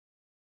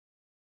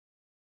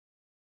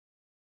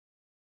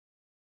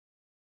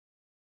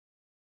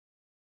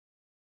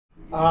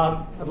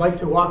I'd like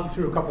to walk you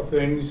through a couple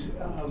things.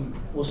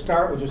 We'll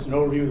start with just an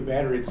overview of the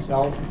battery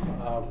itself,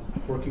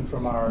 working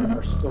from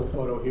our still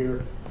photo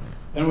here.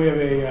 Then we have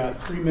a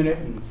 3-minute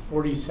and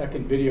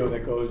 40-second video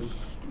that goes,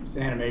 it's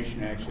an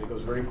animation actually, it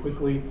goes very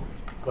quickly,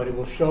 but it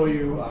will show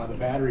you the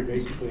battery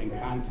basically in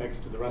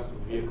context to the rest of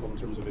the vehicle in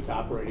terms of its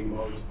operating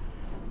modes.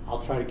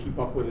 I'll try to keep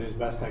up with it as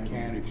best I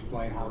can,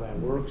 explain how that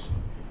works.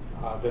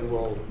 Then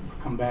we'll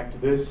come back to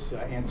this,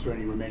 answer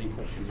any remaining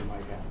questions you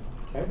might have,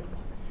 okay?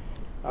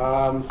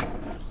 Here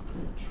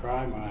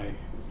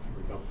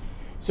we go.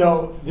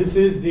 So this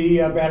is the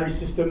battery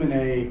system in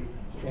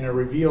a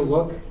reveal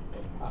look.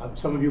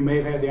 Some of you may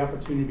have had the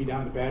opportunity to be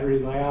down at the battery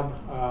lab,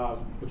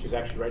 which is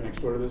actually right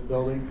next door to this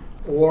building,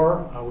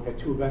 or we've had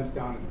 2 events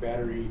down at the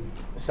battery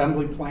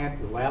assembly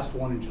plant. The last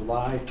one in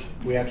July,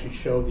 we actually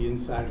showed the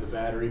inside of the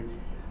battery.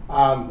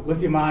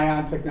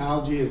 Lithium-ion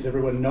technology, as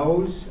everyone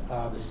knows,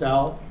 the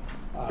cell,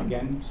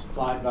 again,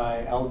 supplied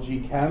by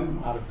LG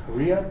Chem out of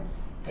Korea.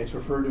 It's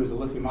referred to as a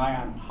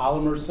lithium-ion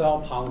polymer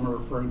cell, polymer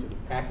referring to the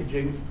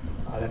packaging.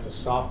 That's a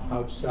soft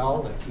pouch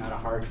cell, that's not a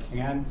hard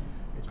can.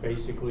 It's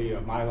basically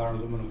a mylar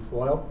aluminum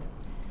foil.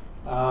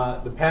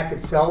 The pack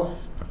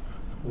itself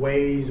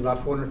weighs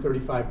about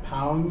 435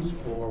 pounds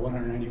or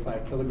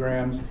 195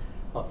 kilograms,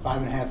 about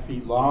 5.5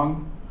 feet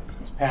long.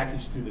 It's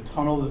packaged through the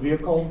tunnel of the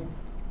vehicle.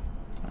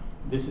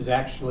 This is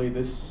actually,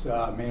 this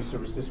main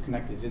service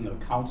disconnect is in the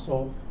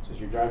console. So as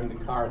you're driving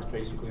the car, it's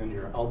basically under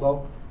your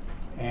elbow.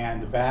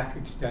 And the back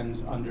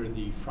extends under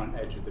the front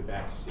edge of the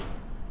back seat.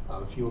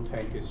 The fuel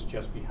tank is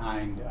just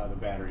behind the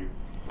battery.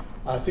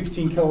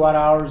 16 kilowatt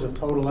hours of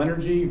total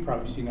energy. You've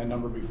probably seen that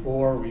number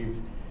before.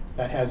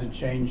 That hasn't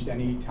changed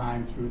any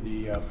time through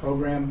the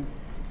program.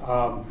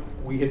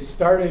 We had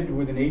started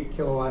with an 8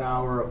 kilowatt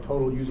hour of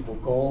total usable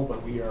goal,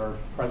 but we are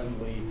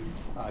presently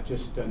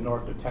just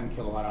north of 10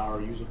 kilowatt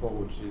hour usable,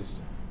 which is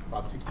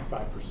about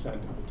 65%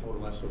 of the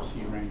total SOC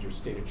range or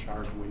state of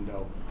charge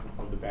window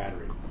of the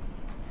battery.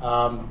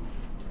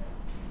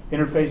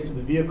 Interface to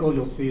the vehicle,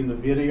 you'll see in the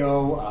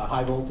video,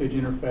 high voltage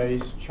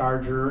interface,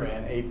 charger,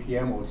 and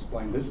APM. We'll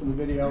explain this in the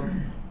video.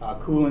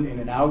 Coolant in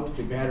and out.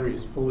 The battery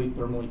is fully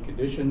thermally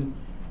conditioned.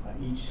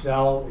 Each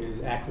cell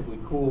is actively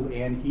cooled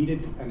and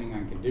heated depending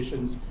on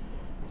conditions.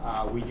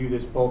 We do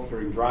this both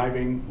during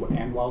driving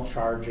and while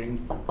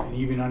charging, and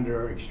even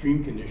under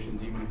extreme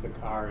conditions, even if the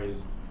car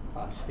is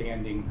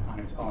standing on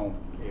its own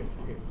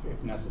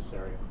if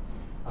necessary.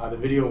 The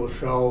video will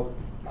show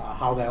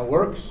how that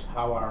works,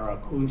 how our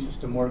cooling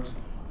system works.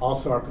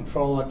 Also, our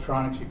control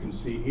electronics, you can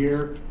see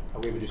here,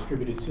 we have a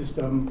distributed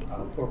system,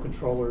 4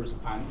 controllers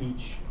on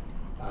each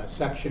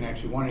section,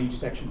 actually 1 on each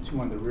section, 2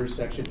 on the rear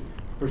section.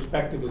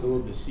 Perspective is a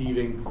little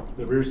deceiving.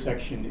 The rear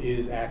section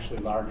is actually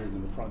larger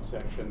than the front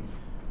section.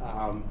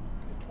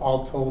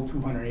 All told,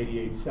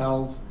 288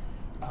 cells,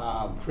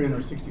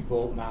 360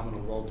 volt nominal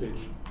voltage.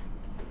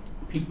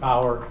 Peak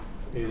power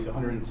is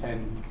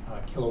 110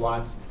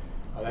 kilowatts.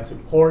 That's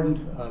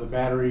important. The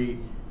battery,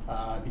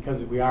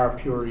 because we are a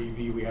pure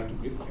EV, we have to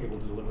be able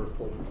to deliver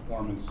full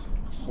performance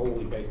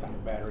solely based on the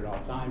battery at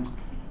all times.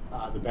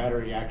 The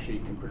battery actually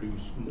can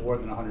produce more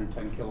than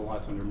 110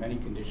 kilowatts under many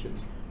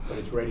conditions, but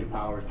its rated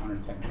power is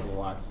 110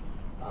 kilowatts,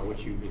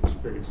 which you've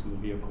experienced in the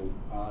vehicle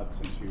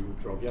since you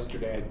drove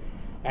yesterday.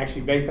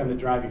 Actually, based on the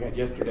drive you had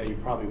yesterday, you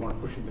probably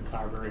weren't pushing the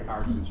car very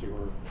hard since you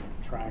were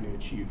trying to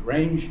achieve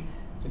range.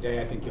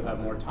 Today, I think you'll have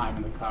more time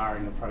in the car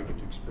and you'll probably get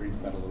to experience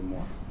that a little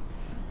more.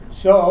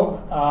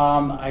 So,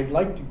 I'd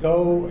like to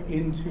go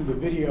into the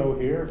video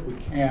here if we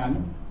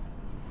can.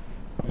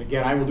 And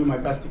again, I will do my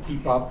best to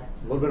keep up.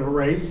 It's a little bit of a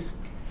race.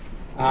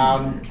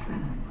 I'll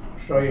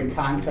show you in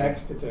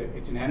context. It's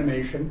an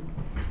animation.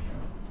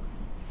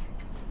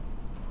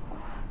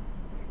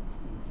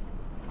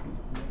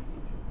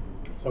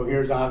 So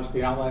here's obviously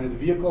an outline of the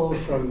vehicle,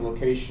 showing the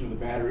location of the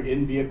battery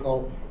in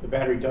vehicle. The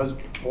battery does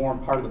form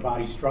part of the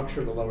body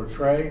structure, the lower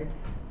tray.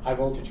 High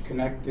voltage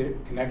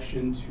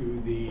connection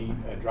to the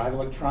drive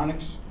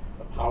electronics,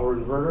 a power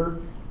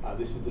inverter.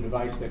 This is the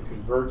device that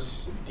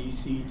converts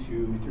DC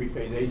to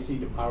 3-phase AC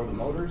to power the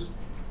motors.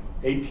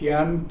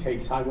 APM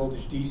takes high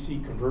voltage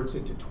DC, converts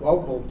it to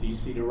 12 volt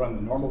DC to run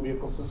the normal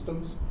vehicle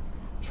systems.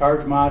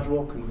 Charge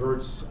module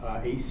converts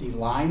AC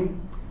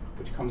line,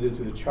 which comes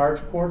into the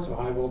charge port, so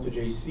high voltage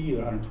AC,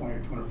 120 or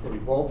 240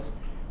 volts,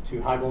 to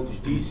high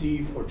voltage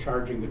DC for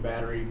charging the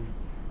battery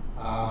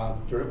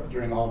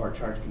during all of our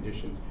charge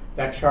conditions.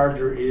 That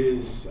charger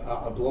is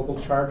a global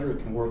charger. It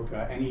can work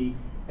any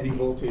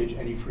voltage,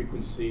 any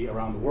frequency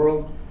around the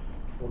world.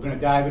 We're going to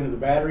dive into the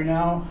battery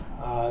now.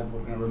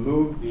 We're going to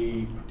remove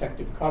the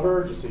protective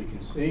cover just so you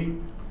can see.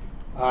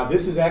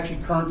 This is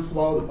actually current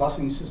flow, the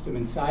busing system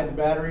inside the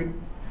battery.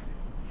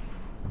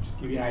 Just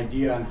give you an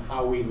idea on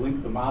how we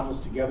link the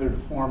modules together to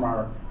form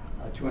our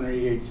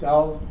 288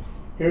 cells.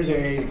 Here's an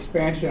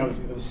expansion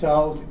of the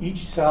cells.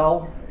 Each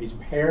cell is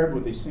paired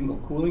with a single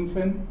cooling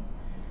fin.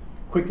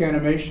 Quick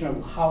animation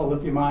of how a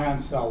lithium-ion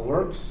cell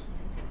works.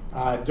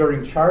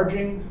 During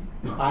charging,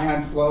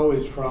 ion flow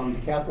is from the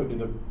cathode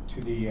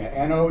to the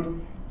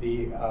anode.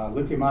 The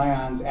lithium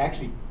ions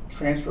actually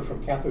transfer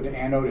from cathode to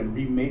anode and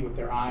remate with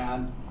their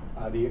ion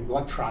the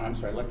electron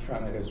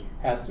that has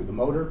passed through the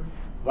motor.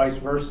 Vice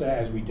versa,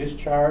 as we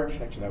discharge,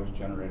 actually that was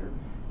generator.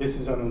 This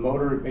is on the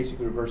motor, it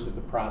basically reverses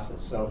the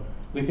process. So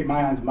lithium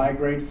ions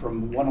migrate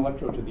from one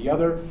electrode to the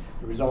other.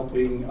 The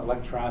resulting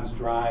electrons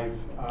drive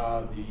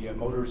the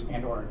motors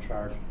and or are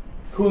charged.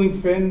 Cooling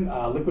fin,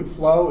 liquid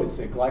flow, it's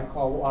a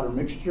glycol water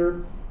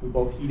mixture. We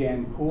both heat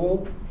and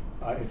cool.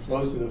 It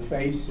flows to the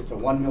face. It's a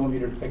 1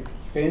 millimeter thick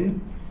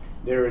fin.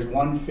 There is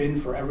one fin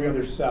for every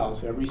other cell.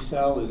 So every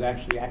cell is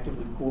actually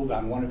actively cooled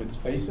on one of its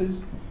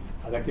faces.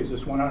 That gives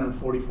us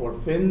 144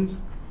 fins.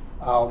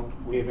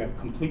 We have a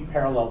complete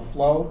parallel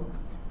flow.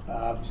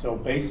 So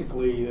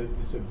basically,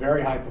 it's a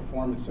very high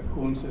performance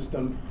cooling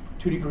system.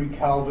 2 degree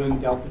Kelvin,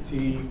 delta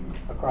T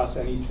across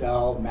any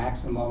cell,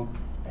 maximum,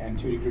 and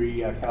 2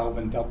 degree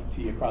Kelvin, delta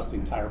T across the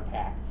entire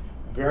pack.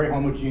 Very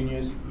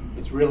homogeneous.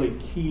 It's really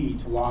key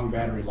to long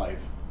battery life.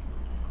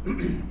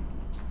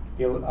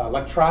 The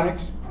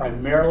electronics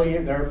primarily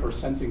are there for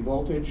sensing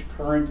voltage,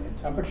 current, and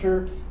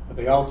temperature, but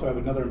they also have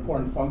another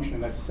important function,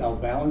 and that's cell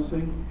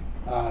balancing.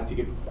 To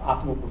get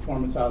optimal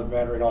performance out of the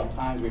battery at all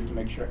times, we have to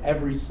make sure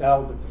every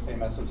cell is at the same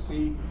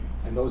SOC,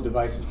 and those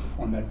devices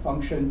perform that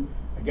function.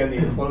 Again, the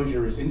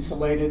enclosure is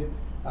insulated,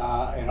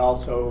 and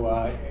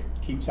also it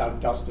keeps out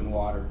dust and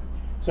water.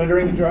 So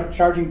during the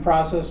charging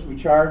process, we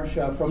charge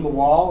from the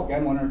wall,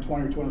 again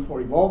 120 or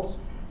 240 volts,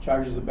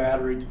 charges the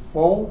battery to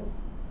full.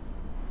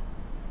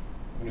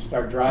 I'm going to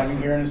start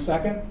driving here in a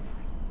second.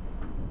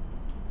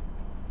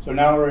 So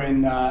now we're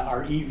in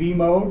our EV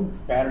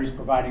mode. Battery's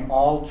providing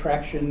all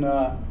traction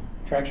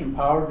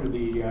power to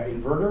the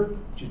inverter,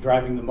 which is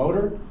driving the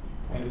motor.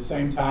 And at the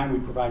same time, we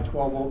provide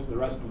 12 volt to the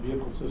rest of the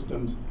vehicle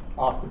systems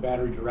off the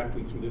battery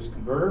directly through this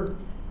converter.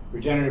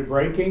 Regenerative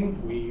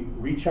braking, we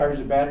recharge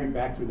the battery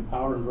back through the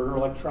power inverter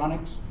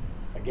electronics.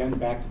 Again,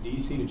 back to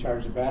DC to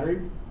charge the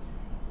battery.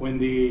 When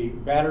the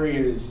battery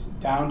is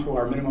down to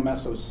our minimum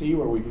SOC,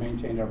 where we've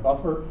maintained our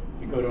buffer,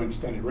 we go to an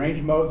extended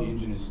range mode. The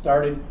engine is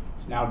started.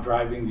 It's now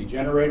driving the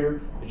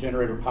generator. The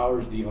generator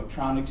powers the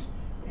electronics,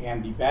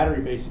 and the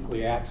battery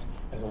basically acts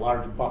as a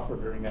large buffer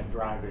during that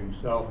driving.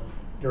 So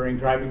during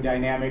driving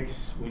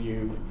dynamics, when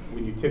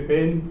you tip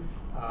in,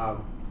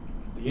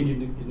 the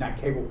engine is not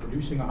capable of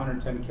producing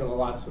 110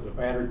 kilowatts, so the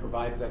battery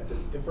provides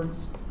that difference.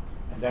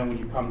 And then when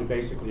you come to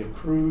basically a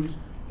cruise,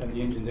 then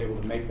the engine's able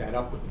to make that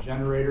up with the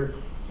generator.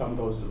 Some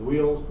goes to the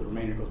wheels, the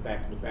remainder goes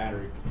back to the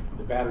battery.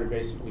 The battery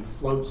basically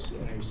floats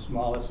in a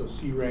small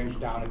SOC range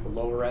down at the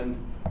lower end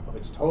of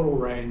its total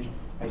range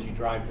as you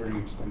drive during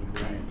extended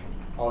range,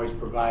 always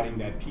providing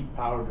that peak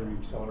power during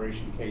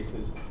acceleration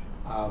cases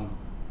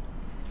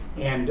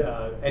and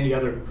any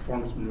other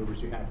performance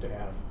maneuvers you have to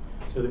have.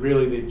 So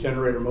really the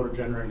generator, motor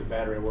generator, and the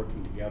battery are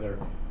working together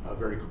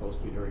very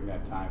closely during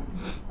that time.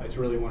 It's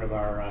really one of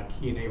our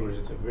key enablers.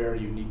 It's a very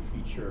unique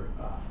feature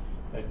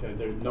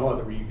that no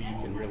other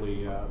EV can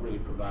really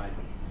provide.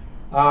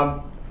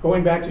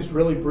 Going back just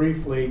really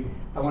briefly,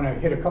 I want to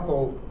hit a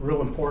couple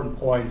real important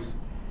points.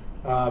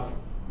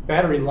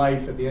 Battery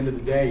life at the end of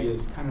the day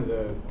is kind of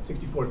the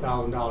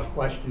 $64,000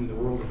 question in the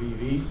world of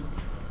EVs.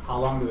 How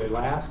long do they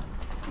last?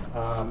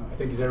 I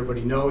think as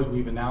everybody knows,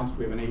 we've announced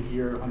we have an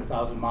 8-year,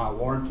 100,000 mile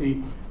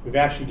warranty. We've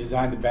actually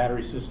designed the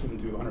battery system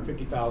to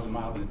 150,000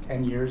 miles in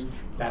 10 years.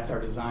 That's our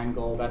design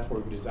goal. That's where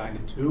we've designed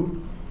it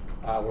to.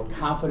 We're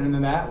confident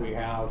in that. We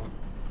have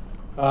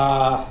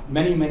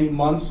many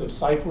months of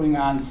cycling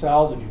on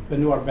cells. If you've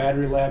been to our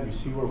battery lab, you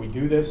see where we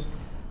do this,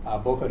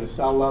 both at a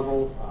cell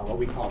level, what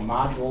we call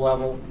module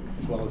level,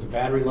 as well as a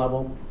battery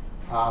level.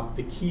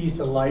 The keys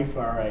to life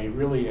are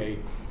really a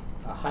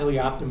highly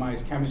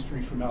optimized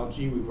chemistry from LG.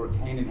 We've worked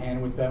hand in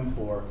hand with them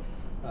for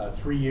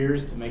 3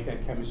 years to make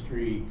that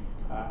chemistry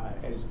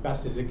as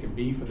best as it can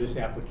be for this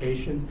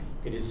application.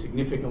 It is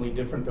significantly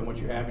different than what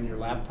you have in your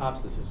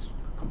laptops. This is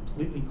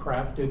completely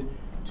crafted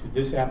to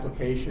this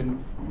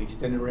application, an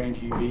extended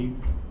range EV.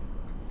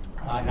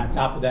 And on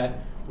top of that,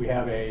 we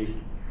have a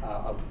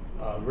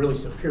really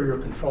superior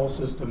control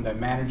system that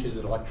manages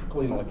it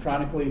electrically and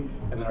electronically,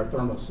 and then our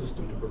thermal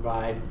system to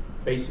provide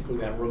basically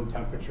that room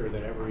temperature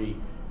that every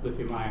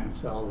lithium-ion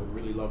cell would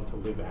really love to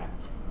live at.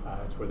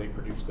 It's where they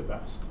produce the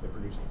best. They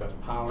produce the best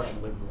power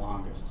and live the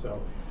longest.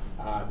 So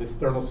this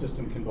thermal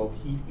system can both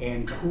heat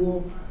and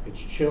cool. It's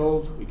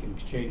chilled. We can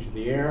exchange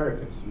the air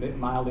if it's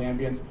mild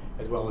ambience,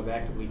 as well as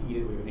actively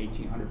heated with an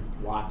 1,800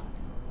 watt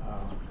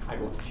high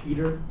voltage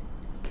heater.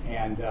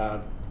 And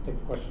take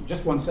the question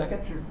just 1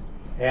 second. Sure.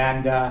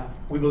 And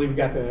we believe we've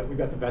got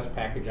the best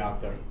package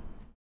out there.